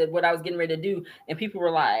Facebook that what I was getting ready to do, and people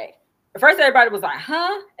were like, at first everybody was like,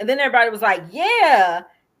 huh? And then everybody was like, yeah.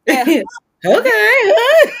 Okay. We want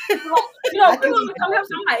to come help.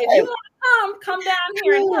 So I'm like, if you want to come down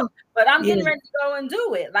here and help. But I'm getting ready to go and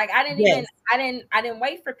do it. Like I didn't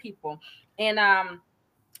wait for people. And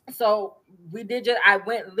so we did I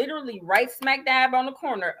went literally right smack dab on the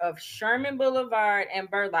corner of Sherman Boulevard and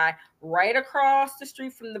Burleigh, right across the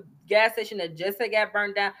street from the gas station that just got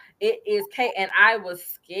burned down. It is and I was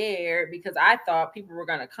scared because I thought people were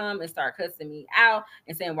gonna come and start cussing me out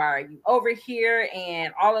and saying, why are you over here,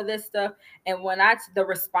 and all of this stuff. And when the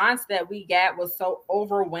response that we got was so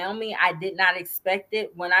overwhelming, I did not expect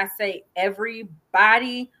it. When I say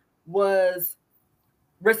everybody was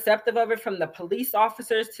receptive of it, from the police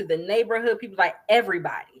officers to the neighborhood people, like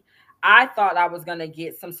everybody. I thought I was gonna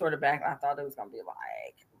get some sort of back. I thought it was gonna be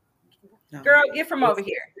like, girl, get from over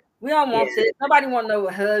here. We don't want this. Nobody want no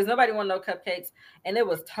hugs. Nobody want no cupcakes. And it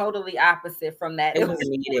was totally opposite from that. It was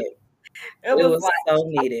needed. It was like, so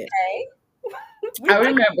needed. Okay. I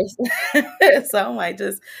remember. So I'm like,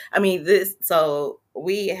 so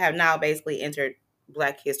we have now basically entered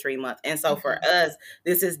Black History Month, and so for us,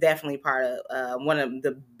 this is definitely part of one of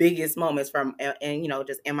the biggest moments from, and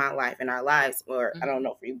just in my life, in our lives, or I don't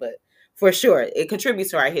know for you, but for sure, it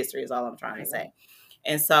contributes to our history. Is all I'm trying to say.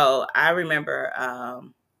 And so I remember,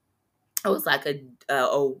 it was like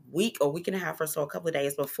a week and a half or so, a couple of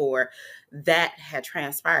days before that had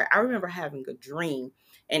transpired. I remember having a dream,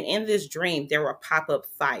 and in this dream, there were pop-up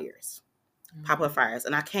fires,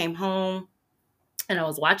 and I came home. And I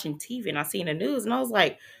was watching TV and I seen the news and I was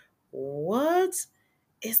like, what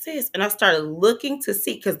is this? And I started looking to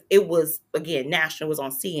see, because it was, again, national. It was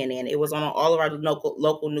on CNN. It was on all of our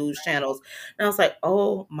local news channels. And I was like,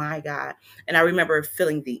 oh my God. And I remember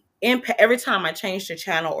feeling the impact. Every time I changed the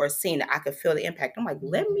channel or seen it, I could feel the impact. I'm like,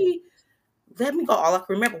 let me go. All I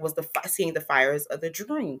could remember was seeing the fires of the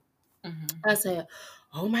dream. I said,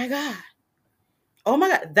 oh my God. Oh my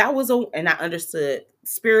God, that was and I understood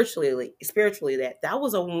spiritually that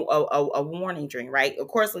was a warning dream, right? Of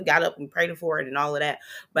course, we got up and prayed for it and all of that,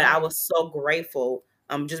 but I was so grateful.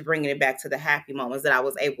 Just bringing it back to the happy moments that I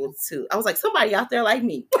was able to. I was like, somebody out there like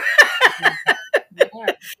me.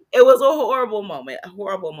 It was a horrible moment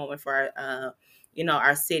for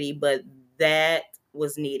our city, but that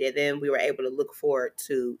was needed. Then we were able to look forward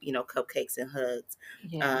to cupcakes and hugs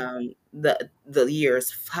the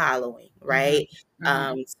years following, right?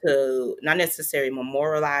 To not necessarily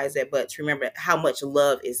memorialize it, but to remember how much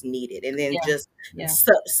love is needed. And then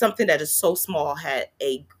something that is so small has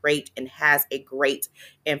a great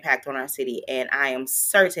impact on our city. And I am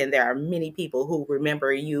certain there are many people who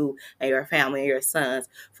remember you and your family and your sons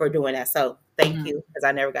for doing that. So thank you, because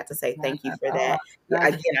I never got to say thank you for that.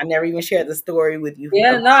 Again, I never even shared the story with you.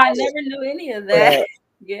 Yeah, no, I never knew any of that.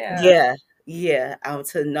 Yeah.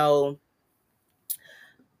 To know,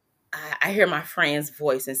 I hear my friend's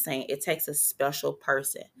voice and saying it takes a special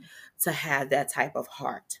person to have that type of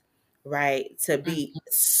heart, right? To be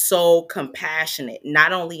so compassionate,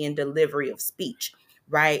 not only in delivery of speech,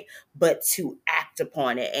 right, but to act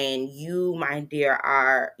upon it. And you, my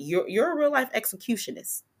dear, you're a real life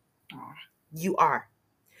executionist. You are.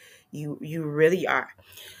 You really are.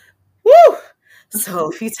 Woo! So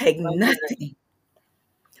if you take nothing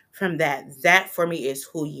from that for me is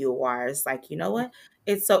who you are. It's like, you know what?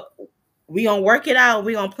 It's so we gonna work it out.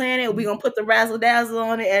 We gonna plan it. We gonna put the razzle dazzle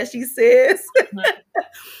on it, as she says.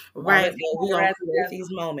 Right. We gonna create these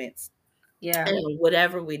moments. Yeah. And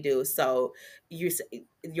whatever we do. So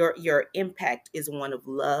your impact is one of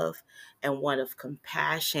love and one of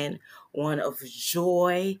compassion, one of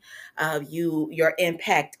joy. Your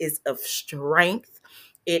impact is of strength.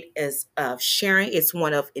 It is of sharing. It's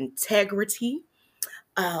one of integrity.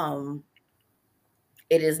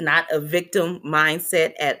 It is not a victim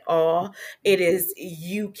mindset at all. It is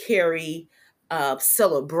you carry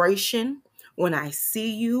celebration. When I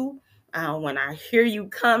see you, when I hear you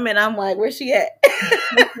coming, I'm like, where's she at?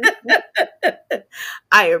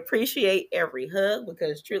 I appreciate every hug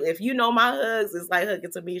because truly, if you know my hugs, it's like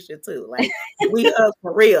hugging Tamisha too. Like we hug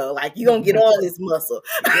for real. Like you gonna get all this muscle.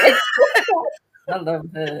 I love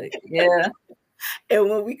hug. Yeah. And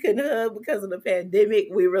when we couldn't hug because of the pandemic,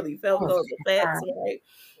 we really felt those effects, right?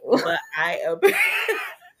 But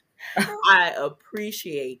I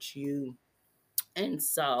appreciate you. And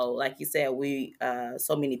so, like you said, we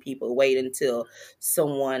so many people wait until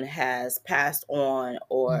someone has passed on,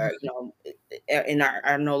 or and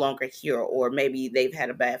are no longer here, or maybe they've had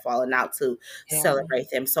a bad falling out to celebrate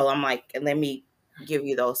them. So I'm like, let me give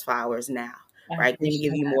you those flowers now. Right? Let me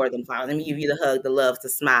give you more than flowers. Let me give you the hug, the love, the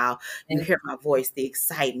smile. You hear my voice, the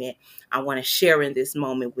excitement. I want to share in this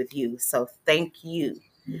moment with you. So thank you.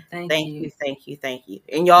 Thank you.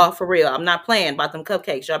 And y'all, for real, I'm not playing about them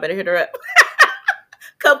cupcakes. Y'all better hit her up.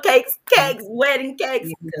 Cupcakes, cakes, wedding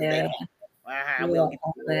cakes. Yeah.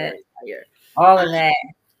 All of that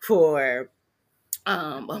for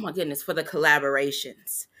oh my goodness, for the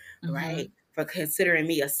collaborations, right? For considering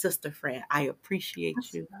me a sister friend. I appreciate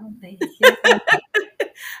you.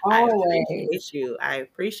 I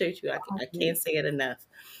appreciate you. I can't say it enough.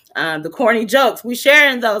 The corny jokes, we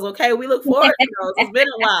sharing those, okay? We look forward to those. It's been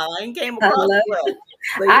a while. I ain't came across one.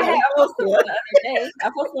 I posted one the other day.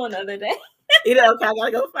 I posted one the other day. Okay, I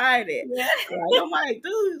gotta go find it. Yeah. Like, I'm like,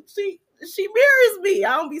 dude, she mirrors me.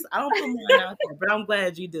 I don't put mine out there, but I'm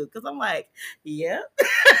glad you do, because I'm like, yeah.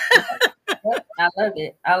 I love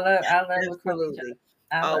it. I love absolutely.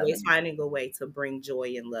 Always finding a way to bring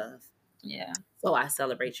joy and love. Yeah. So I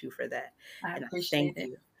celebrate you for that. I appreciate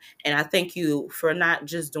it. And I thank you for not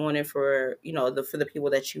just doing it for, for the people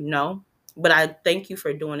that you know, but I thank you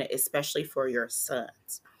for doing it especially for your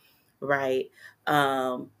sons, right?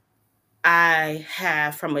 I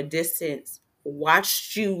have from a distance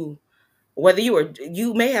watched you, whether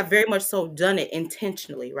you may have very much so done it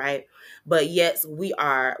intentionally, right? But yes,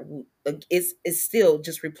 it's still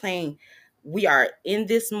just replaying. We are in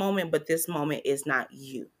this moment, but this moment is not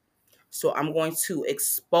you. So I'm going to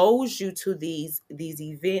expose you to these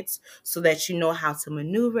events so that you know how to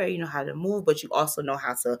maneuver, you know how to move, but you also know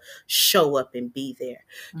how to show up and be there.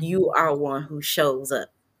 Mm-hmm. You are one who shows up.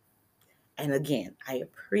 And again, I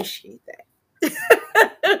appreciate that.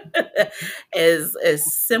 as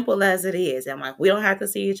simple as it is. I'm like, we don't have to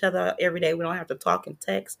see each other every day. We don't have to talk and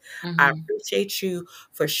text. Mm-hmm. I appreciate you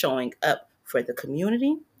for showing up for the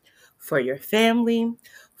community, for your family,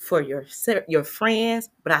 for your friends.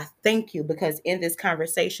 But I thank you because in this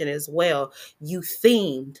conversation as well, you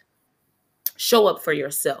themed show up for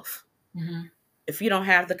yourself. Mm-hmm. If you don't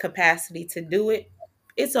have the capacity to do it,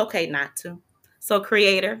 it's okay not to. So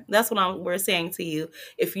creator, that's what we're saying to you.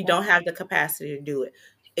 If you don't have the capacity to do it,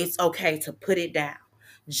 it's okay to put it down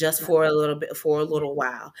just for a little bit, for a little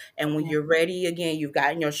while. And when you're ready again, you've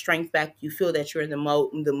gotten your strength back, you feel that you're in the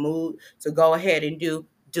mood to go ahead and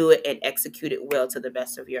do it and execute it well to the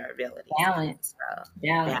best of your ability. Balance.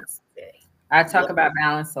 I talk about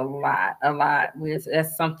balance a lot.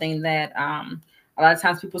 That's something that a lot of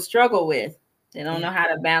times people struggle with. They don't know how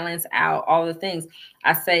to balance out all the things.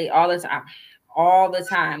 I say all the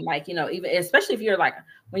time, like, even especially if you're like,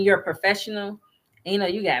 when you're a professional,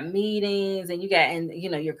 and, you got meetings and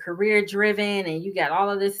you're career driven and you got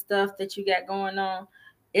all of this stuff that you got going on.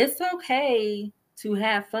 It's okay to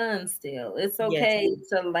have fun still. It's okay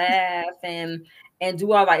to laugh and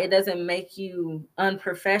do all that. It doesn't make you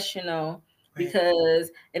unprofessional. Right.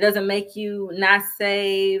 Because it doesn't make you not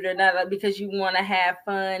saved or not, because you want to have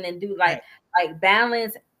fun and do like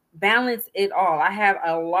balance it all. I have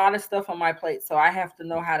a lot of stuff on my plate, so I have to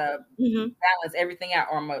know how to balance everything out,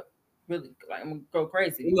 or I'm gonna go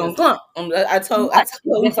crazy. You're gonna clump. I told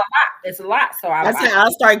it's a lot. So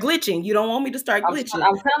I'll start glitching. You don't want me to start glitching.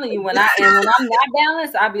 I'm telling you, when I'm not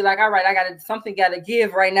balanced, I'll be like, all right, something gotta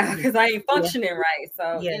give right now because I ain't functioning right.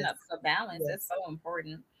 So so balance is so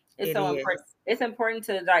important. It's so important. It's important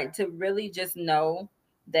to really just know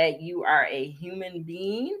that you are a human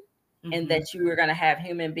being, and that you are going to have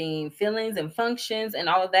human being feelings and functions and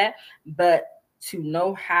all of that, but to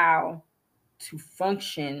know how to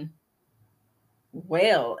function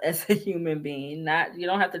well as a human being. You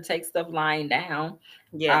don't have to take stuff lying down.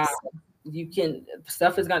 Yes. You can,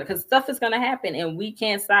 stuff is going to happen, and we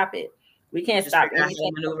can't stop it. We can't stop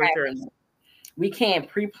anything. We can't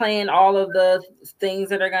pre-plan all of the things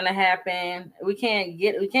that are going to happen. We can't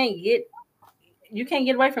get you can't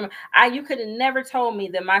get away from it. You could have never told me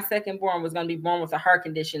that my second born was going to be born with a heart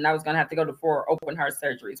condition. I was going to have to go to 4 open heart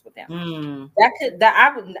surgeries with him.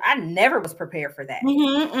 I never was prepared for that.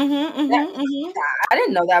 I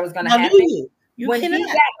didn't know that was going to happen. When he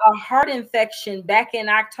got a heart infection back in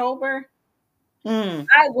October,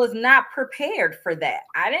 I was not prepared for that.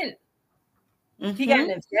 I didn't. He got an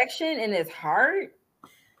infection in his heart.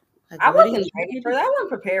 Like, I wasn't ready for that. I wasn't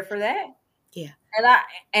prepared for that. Yeah.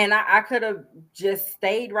 And I could have just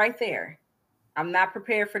stayed right there. I'm not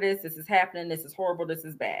prepared for this. This is happening. This is horrible. This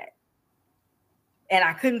is bad. And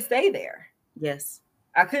I couldn't stay there. Yes.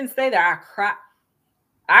 I couldn't stay there.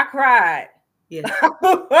 I cried. Yes.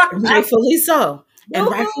 Rightfully so. And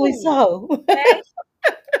rightfully so. Okay?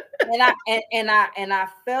 and I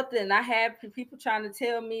felt it, and I had people trying to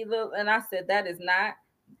tell me, look, and I said, that is not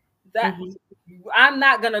that. I'm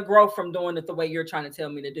not gonna grow from doing it the way you're trying to tell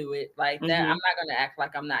me to do it. Like that, I'm not gonna act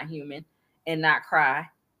like I'm not human and not cry.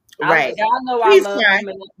 Right. I know I love him,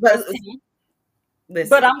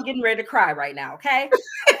 but I'm getting ready to cry right now. Okay.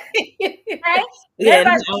 Okay.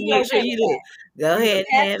 Yeah, make sure you do. Go ahead,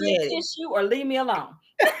 have tissue or leave me alone.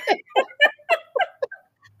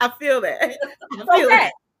 I feel that. I feel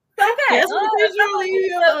that. Okay.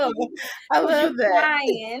 I love that.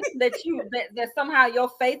 Crying that somehow your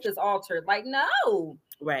faith is altered. Like, no.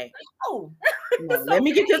 Right. No. Let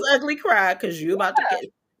me get this ugly cry because you about to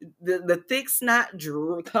get the thick snot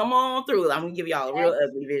drew. Come on through. I'm gonna give y'all a real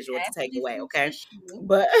ugly visual to take away, okay?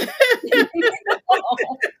 But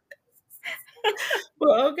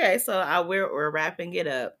well, okay, so we're wrapping it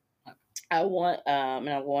up. I want and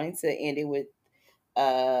I'm going to end it with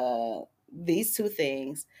these two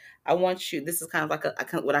things. I want you. This is kind of like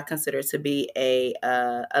what I consider to be a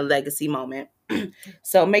legacy moment.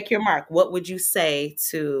 So make your mark. What would you say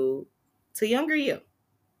to younger you?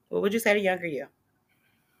 What would you say to younger you?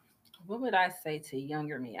 What would I say to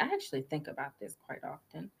younger me? I actually think about this quite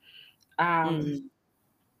often.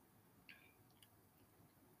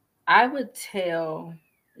 I would tell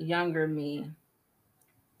younger me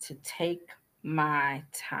to take my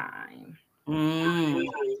time.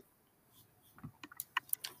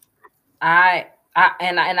 I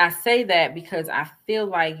say that because I feel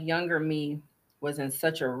like younger me was in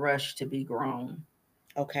such a rush to be grown.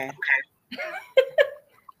 Okay.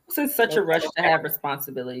 Was in such a rush to have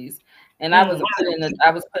responsibilities, and I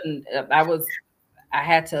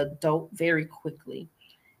had to adult very quickly,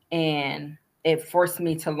 and it forced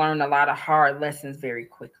me to learn a lot of hard lessons very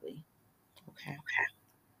quickly. Okay.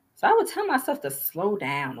 So I would tell myself to slow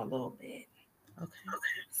down a little bit. Okay.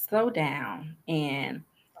 Slow down and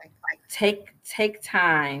take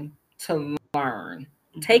time to learn.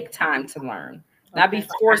 Take time to learn. Not be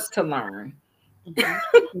forced to learn. Don't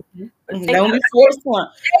be forced to learn.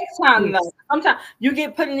 Take time to learn. Sometimes you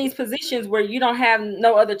get put in these positions where you don't have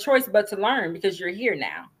no other choice but to learn because you're here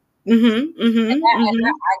now.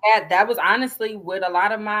 That was honestly what a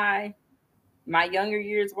lot of my younger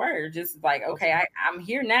years were. Just like, okay, I'm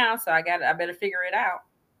here now, so I better figure it out.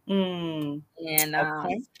 And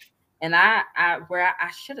I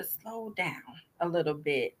should have slowed down a little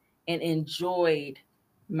bit and enjoyed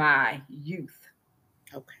my youth.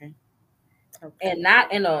 Okay. And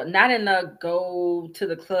not in a go to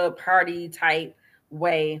the club party type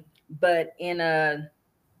way, but in a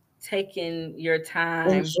taking your time,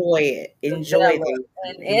 enjoy it, and to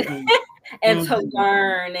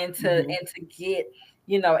learn and to get,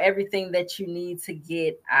 everything that you need to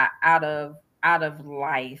get out of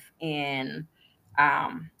life. And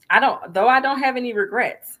I don't have any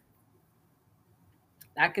regrets.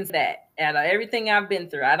 I can say that out of everything I've been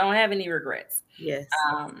through, I don't have any regrets. Yes.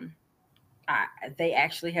 They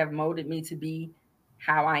actually have molded me to be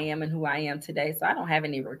how I am and who I am today. So I don't have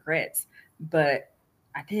any regrets, but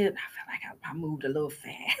I feel like I moved a little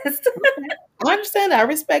fast. I understand that. I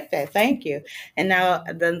respect that. Thank you. And now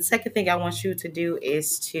the second thing I want you to do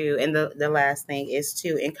is and the last thing is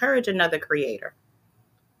to encourage another creator.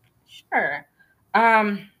 Sure.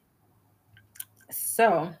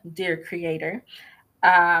 So, dear creator,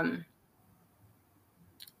 and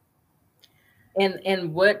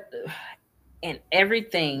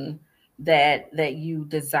everything that you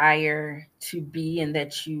desire to be and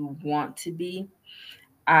that you want to be,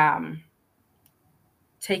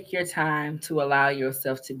 take your time to allow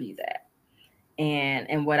yourself to be that.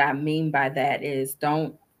 And what I mean by that is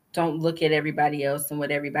don't look at everybody else and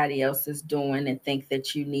what everybody else is doing and think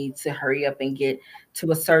that you need to hurry up and get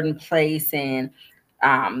to a certain place, and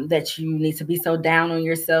that you need to be so down on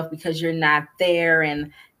yourself because you're not there.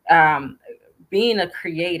 And being a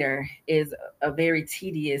creator is a very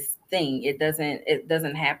tedious thing. It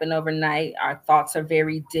doesn't happen overnight. Our thoughts are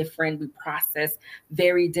very different. We process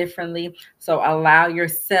very differently. So allow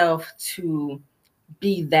yourself to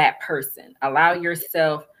be that person. Allow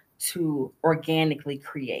yourself to organically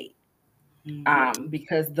create.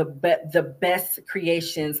 Because the best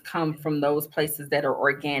creations come from those places that are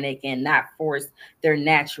organic and not forced. They're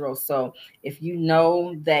natural. So if you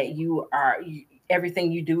know that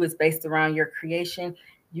everything you do is based around your creation,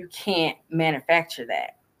 you can't manufacture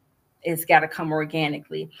that. It's got to come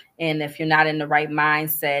organically. And if you're not in the right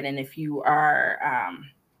mindset, and if you are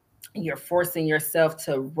you're forcing yourself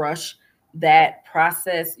to rush that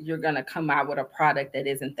process, you're going to come out with a product that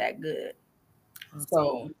isn't that good.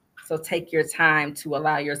 So take your time to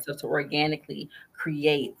allow yourself to organically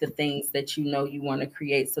create the things that you know you want to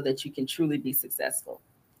create so that you can truly be successful.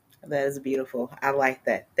 That is beautiful. I like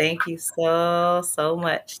that. Thank you so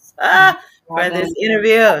much for this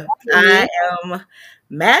interview. I am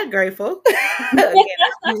mad grateful again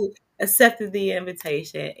that you accepted the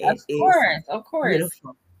invitation. Of course.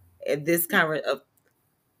 Beautiful. This conversation,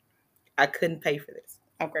 I couldn't pay for this.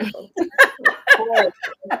 I'm grateful. Of course.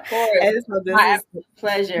 So my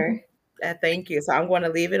pleasure. Thank you. So I'm going to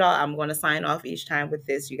leave it all. I'm going to sign off each time with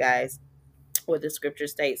this, you guys. What the scripture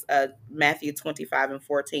states, Matthew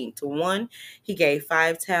 25:14. To one, he gave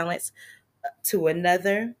 5 talents, to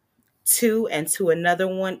another 2, and to another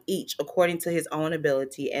 1 each, according to his own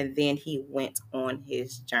ability. And then he went on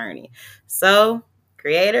his journey. So,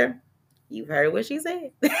 Creator, you've heard what she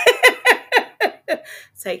said.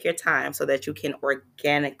 Take your time so that you can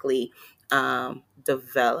organically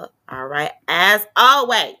develop. All right. As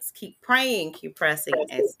always, keep praying, keep pressing,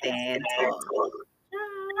 and stand tall.